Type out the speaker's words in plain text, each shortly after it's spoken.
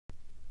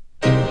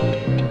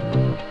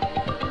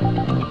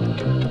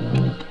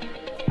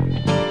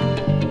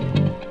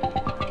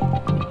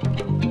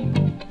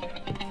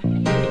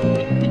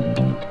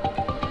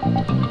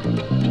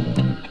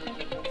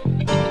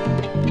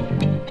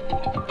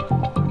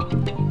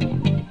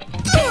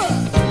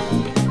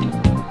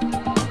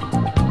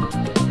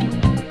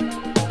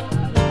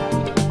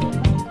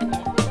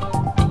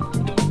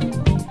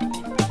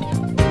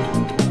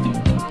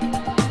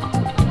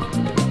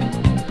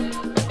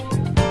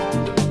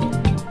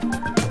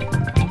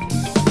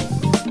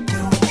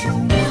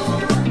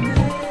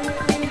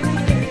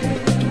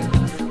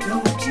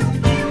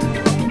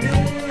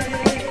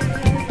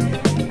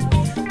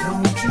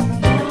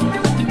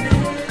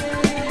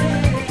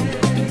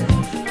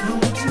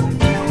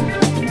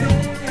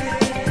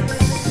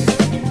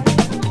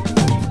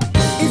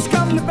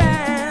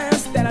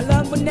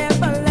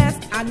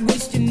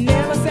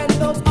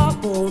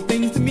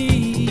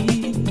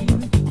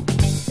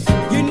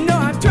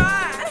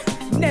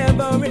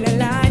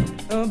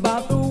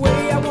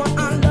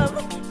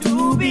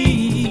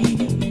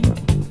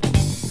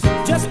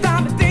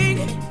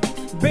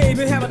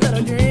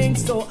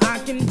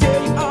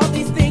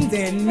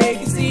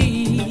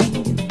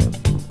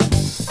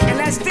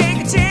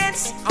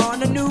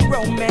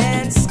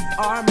romance,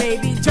 or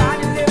maybe try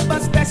to live a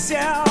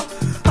special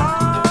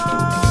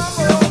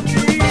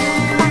harmony.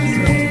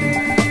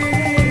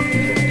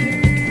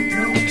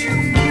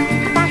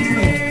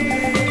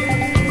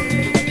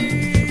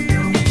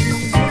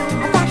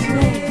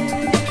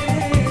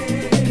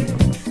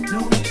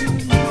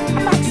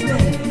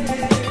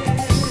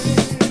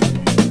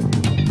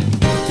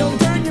 Don't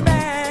turn your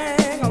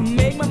back or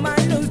make my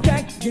mind lose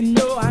track. You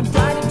know I'm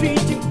trying to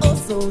treat you oh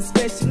so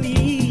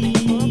specially.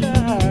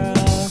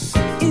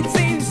 It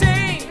seems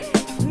same,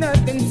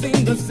 nothing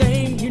seems the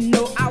same. You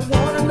know I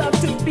wanna love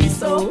to be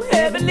so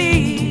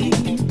heavenly.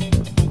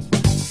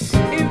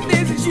 If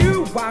this is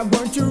you, why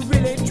weren't you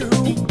really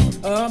true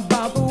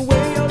about the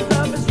way your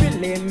love is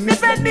really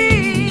missing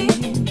me?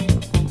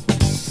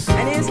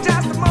 And it's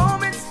just a moment.